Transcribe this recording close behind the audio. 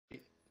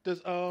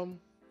Does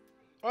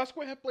R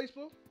Square have place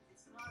blue?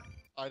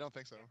 I don't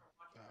think so.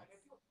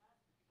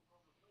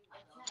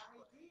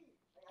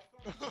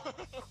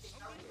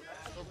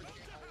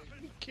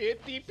 Kid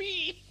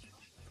DP.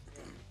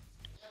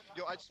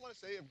 Yo, I just want to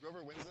say, if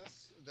Grover wins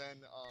this, then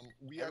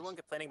we Everyone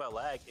complaining about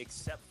lag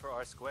except for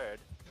R squared.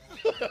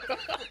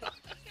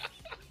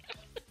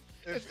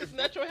 It's his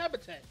natural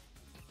habitat.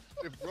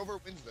 if Grover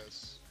wins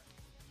this,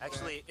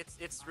 Actually,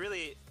 it's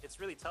really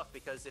tough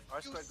because if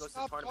R squared goes to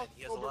the tournament,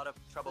 he has a lot of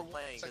trouble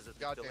playing because of the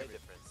God delay damn it.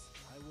 difference.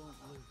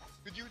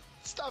 could you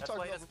stop That's talking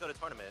why he over doesn't go to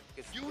tournament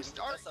because You he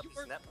start- mess up you his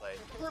are- net play.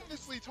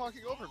 purposely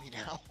talking over me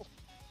now?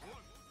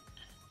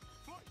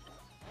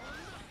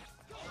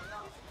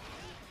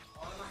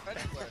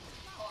 Anyway,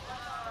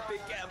 Big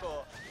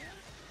gamble.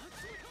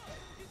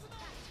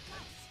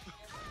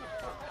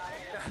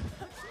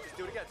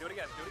 Do it again. Do it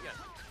again. Do it again.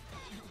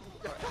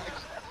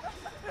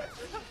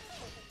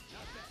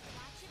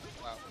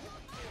 wow.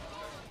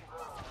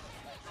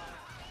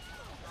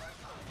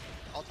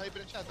 I'll type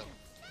it in chat then.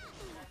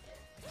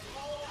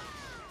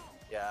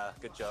 Yeah,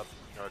 good job,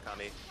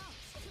 Norakami.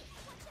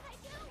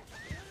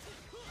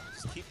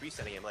 Just keep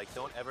resetting him. Like,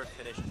 don't ever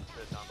finish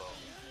the combo.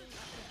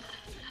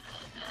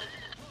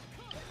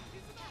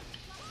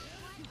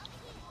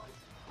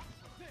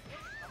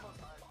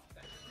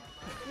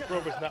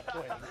 Grover's not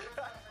playing.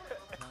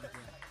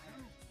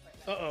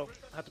 Uh-oh,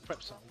 I have to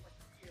prep something.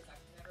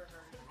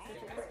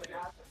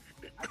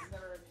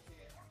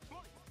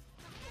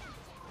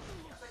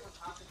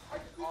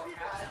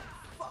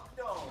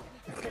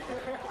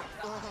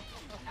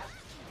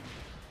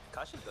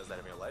 Kashik does that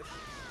in real life.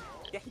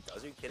 Yeah, he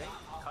does. Are you kidding?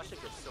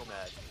 Kashik gets so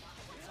mad.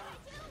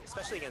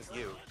 Especially against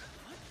you.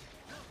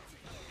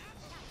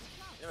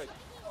 You're like...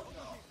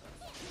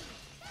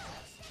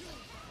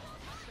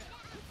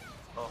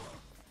 Oh.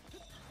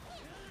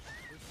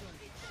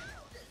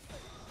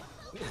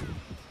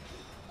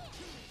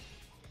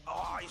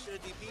 Oh, you should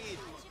have DP'd.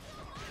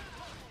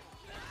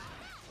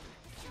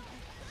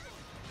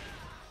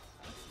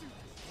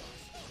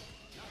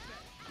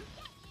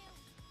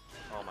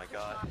 Oh my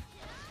god.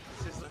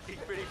 This is looking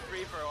pretty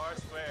free for R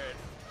squared.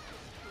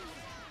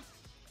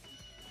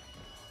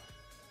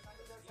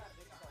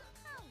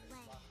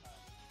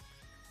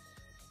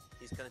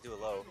 He's gonna do a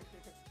low.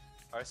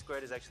 R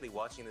squared is actually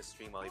watching the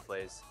stream while he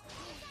plays.